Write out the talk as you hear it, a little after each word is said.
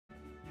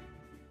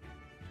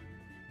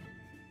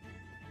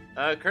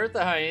Kurt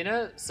the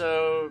Hyena,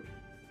 so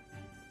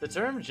the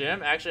term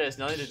gym actually has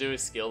nothing to do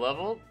with skill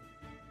level.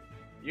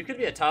 You could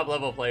be a top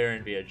level player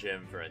and be a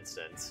gym, for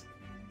instance.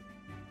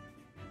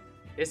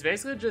 It's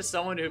basically just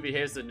someone who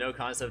behaves with no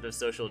concept of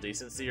social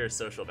decency or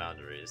social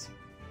boundaries.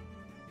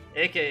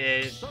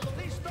 AKA,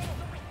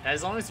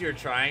 as long as you're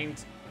trying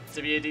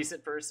to be a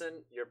decent person,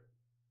 you're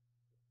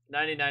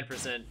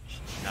 99%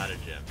 not a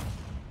gym.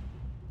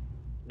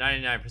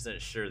 99%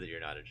 sure that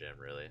you're not a gym,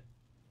 really.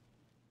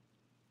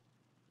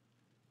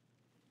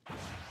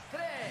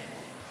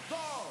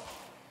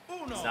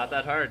 It's not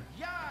that hard.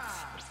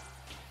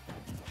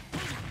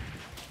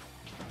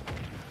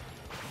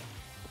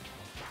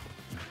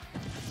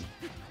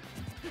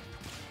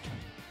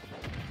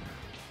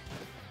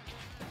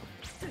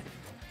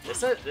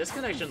 This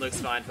connection looks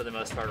fine for the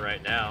most part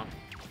right now.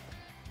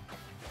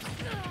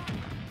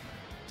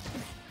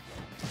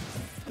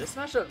 This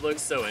matchup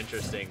looks so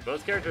interesting.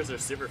 Both characters are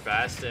super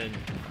fast, and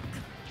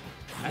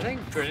I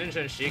think Greninja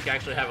and Sheik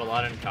actually have a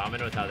lot in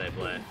common with how they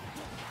play.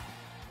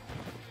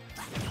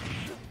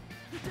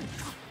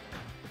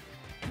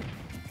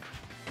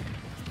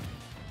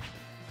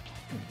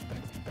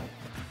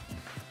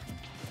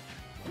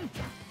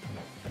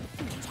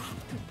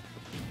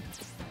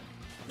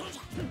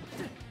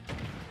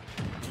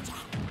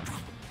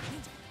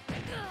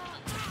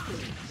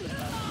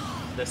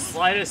 The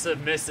slightest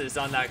of misses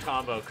on that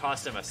combo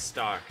cost him a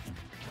star.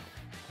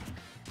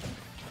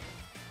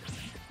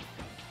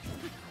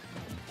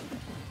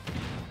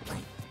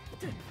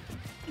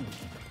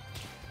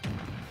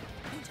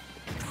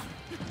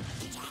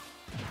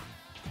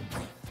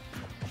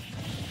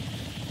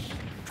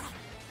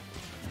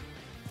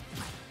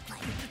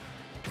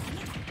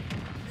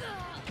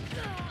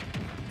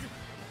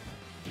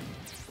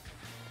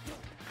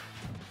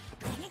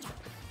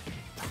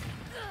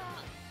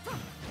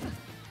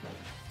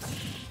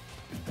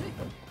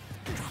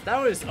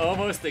 That was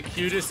almost the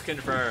cutest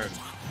confirm.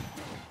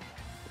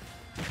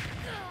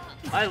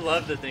 I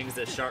love the things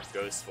that Sharp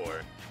goes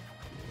for.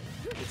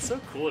 It's so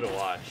cool to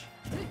watch.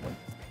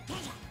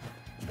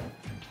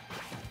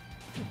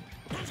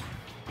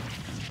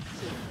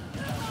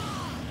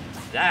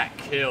 That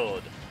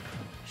killed.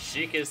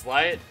 Sheik is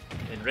light,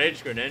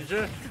 Enraged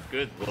Greninja?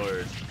 Good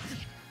lord.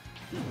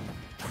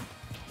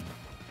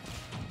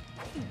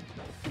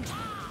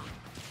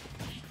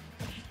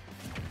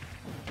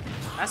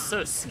 That's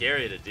so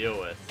scary to deal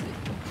with.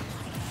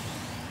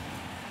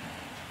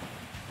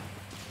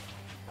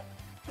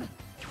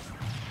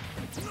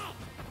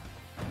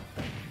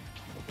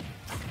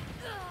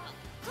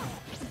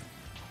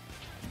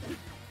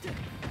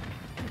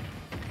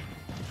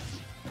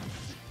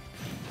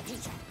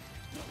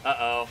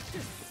 Uh-oh.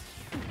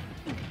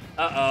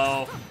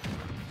 Uh-oh.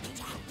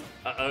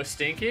 Uh-oh,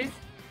 Stinky?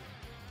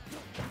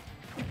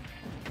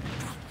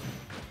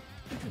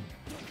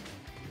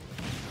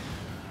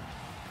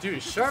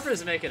 Dude, Sharp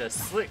is making a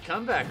slick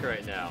comeback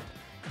right now.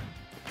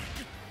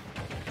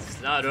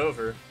 It's not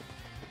over.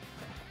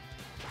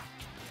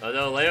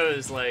 Although Leo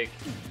is like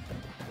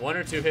 1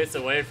 or 2 hits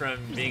away from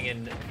being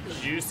in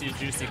juicy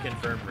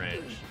confirm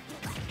range.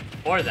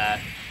 Or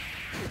that.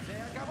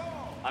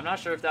 I'm not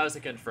sure if that was a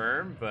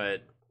confirm,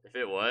 but if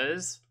it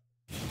was,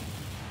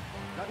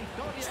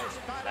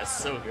 that's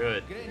so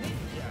good.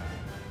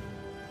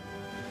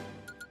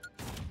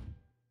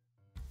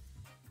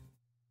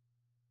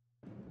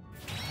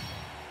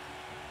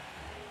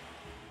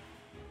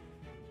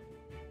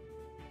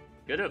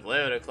 Good of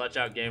Leo to clutch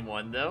out game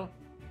 1 though.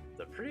 It's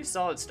a pretty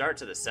solid start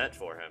to the set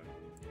for him.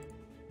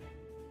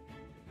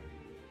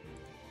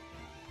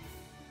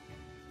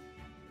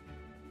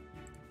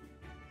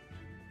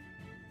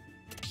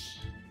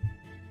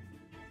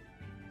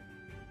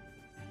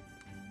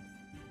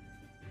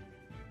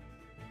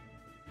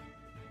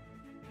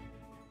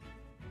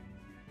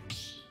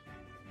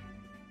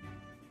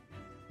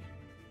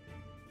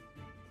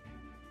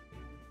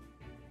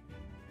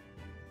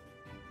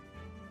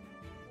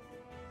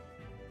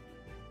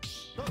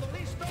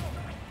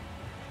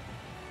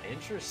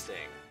 Interesting.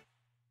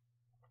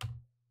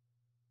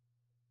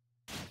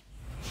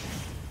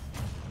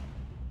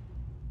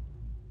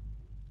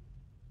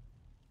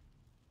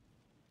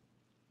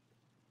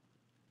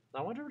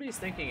 I wonder what he's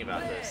thinking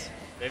about this.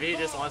 Maybe he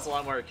just wants a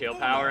lot more kill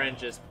power and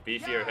just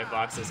beefier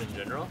hitboxes in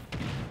general.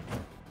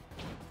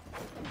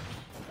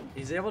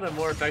 He's able to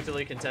more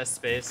effectively contest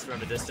space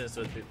from a distance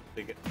with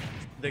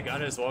the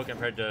gun as well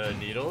compared to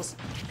needles,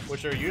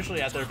 which are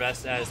usually at their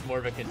best as more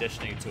of a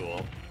conditioning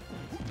tool.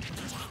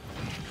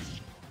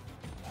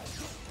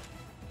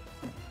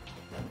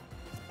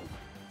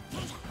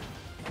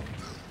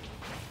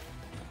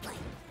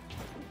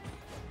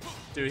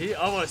 Dude, he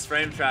almost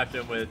frame trapped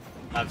him with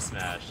up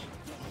smash.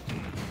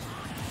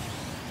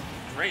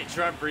 Great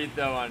jump breathe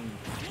though on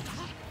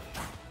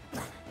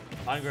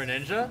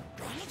Greninja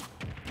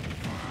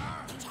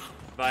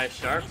by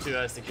Sharp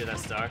to secure that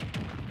stock.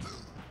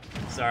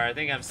 Sorry, I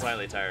think I'm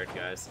slightly tired,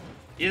 guys.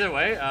 Either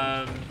way,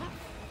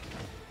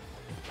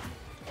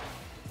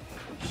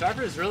 Sharp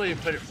is really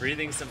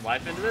breathing some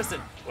life into this.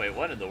 And wait,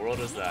 what in the world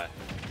was that?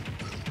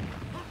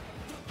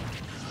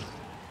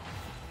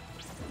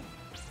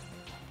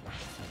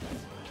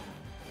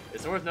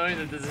 It's worth noting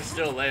that this is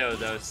still Leo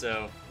though,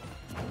 so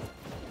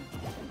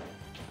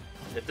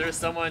if there's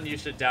someone you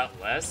should doubt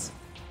less,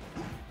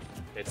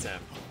 it's him.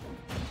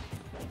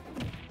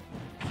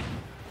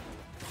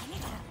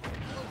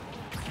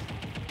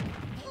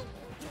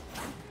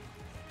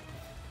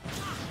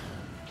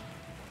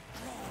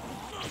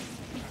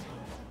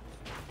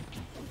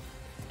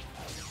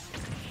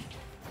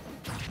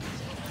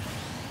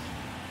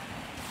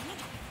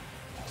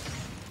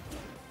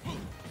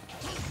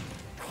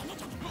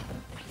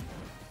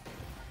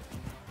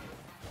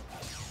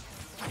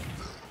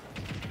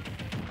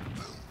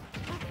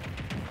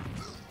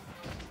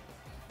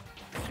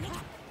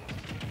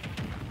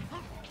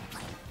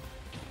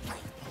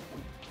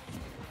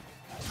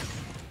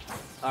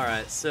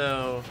 Alright,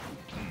 so...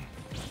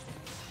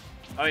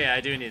 Oh yeah, I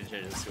do need to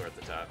change the score at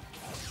the top.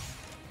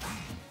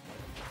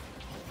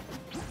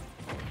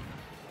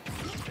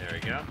 There we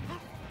go.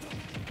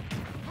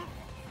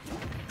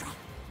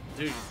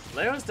 Dude,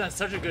 Leo's done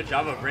such a good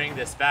job of bringing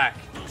this back.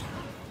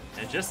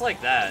 And just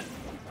like that.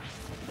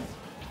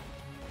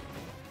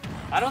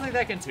 I don't think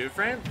that can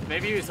two-frame.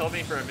 Maybe he was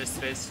hoping for a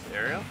misspaced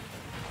aerial.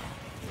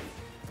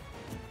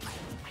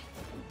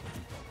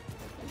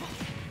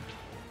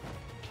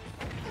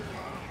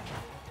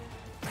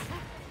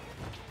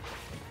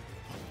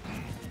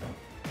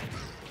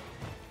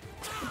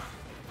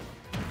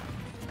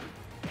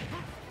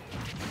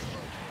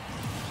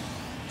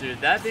 Dude,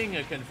 that being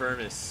a confirm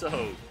is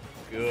so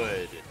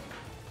good.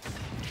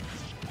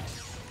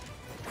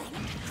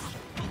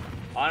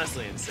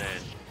 Honestly insane.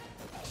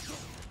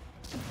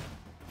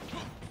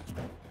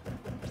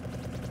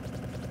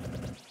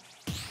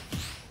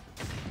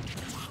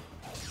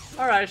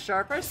 Alright,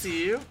 Sharp, I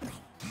see you.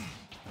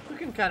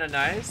 Looking kinda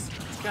nice.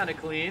 Kinda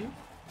clean.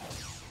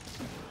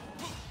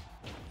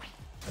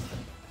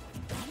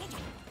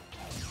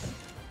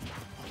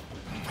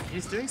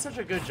 He's doing such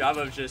a good job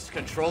of just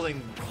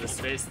controlling the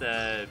space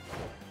that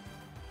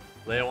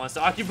Leo wants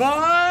to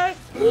occupy.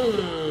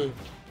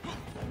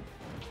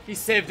 He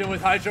saved him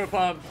with Hydro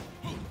Pump.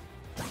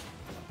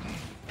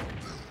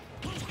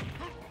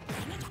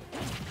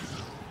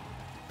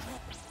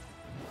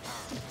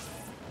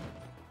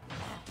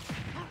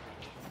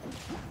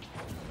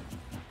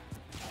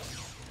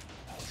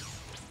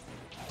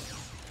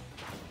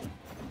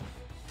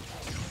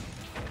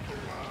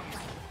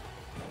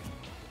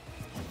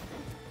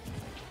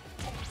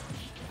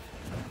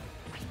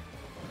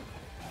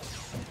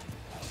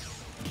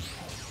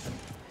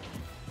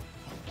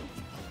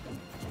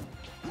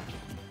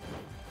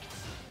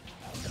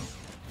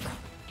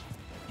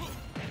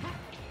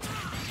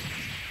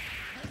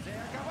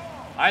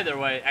 Either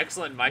way,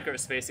 excellent micro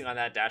spacing on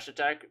that dash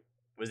attack.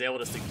 Was able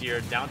to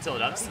secure down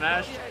tilt up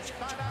smash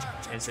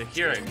and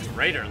secure a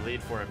greater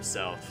lead for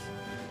himself.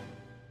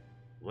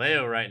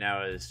 Leo right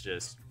now is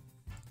just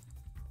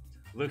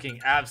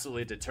looking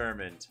absolutely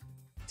determined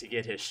to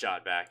get his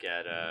shot back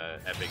at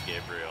Epic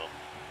Gabriel.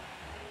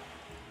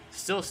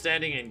 Still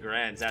standing in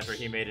Grands after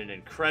he made an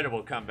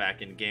incredible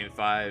comeback in Game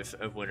 5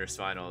 of Winners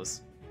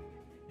Finals.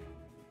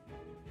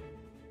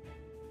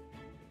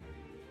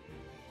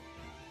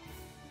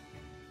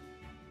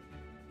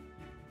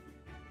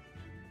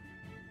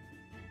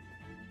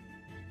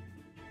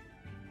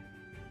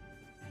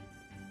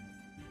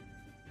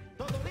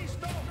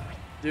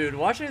 Dude,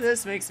 watching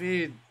this makes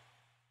me...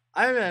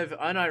 I have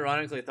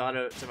unironically thought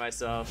to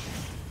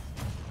myself,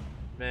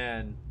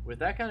 man, with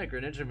that kind of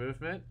Greninja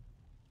movement,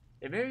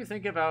 it made me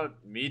think about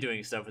me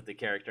doing stuff with the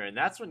character, and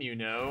that's when you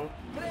know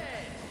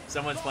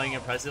someone's playing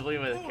impressively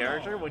with a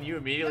character, when you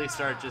immediately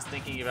start just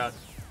thinking about,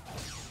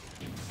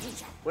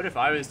 what if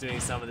I was doing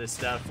some of this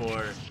stuff,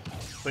 or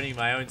putting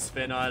my own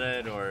spin on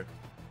it, or,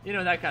 you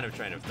know, that kind of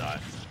train of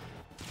thought.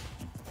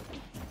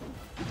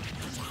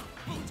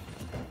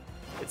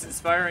 It's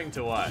inspiring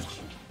to watch,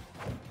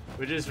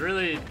 which is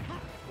really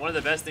one of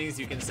the best things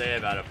you can say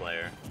about a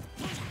player.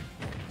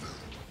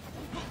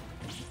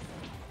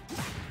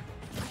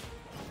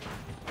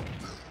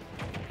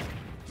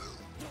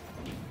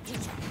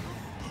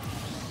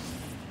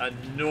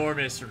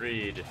 Enormous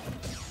read.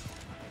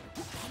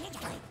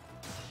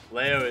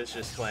 Leo is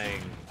just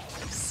playing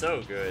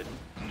so good.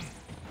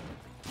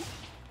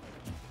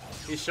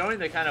 He's showing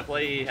the kind of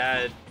play he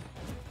had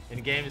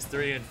in games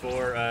 3 and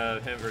 4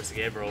 of him versus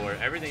Gabriel, where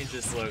everything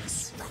just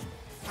looks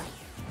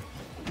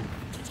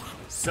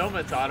so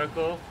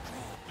methodical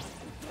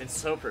and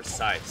so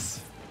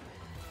precise.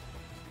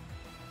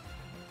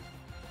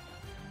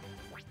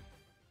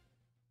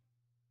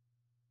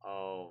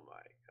 Oh my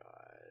god.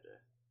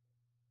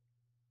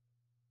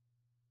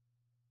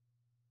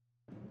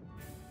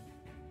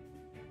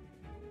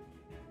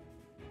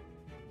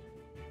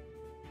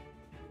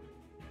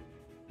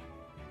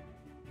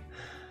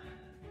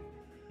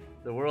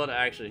 The world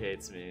actually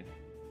hates me.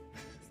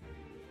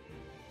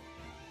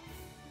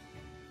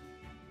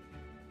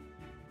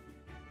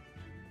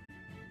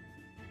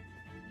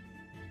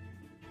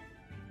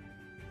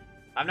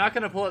 I'm not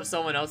gonna pull up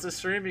someone else's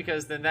stream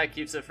because then that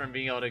keeps it from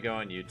being able to go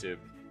on YouTube.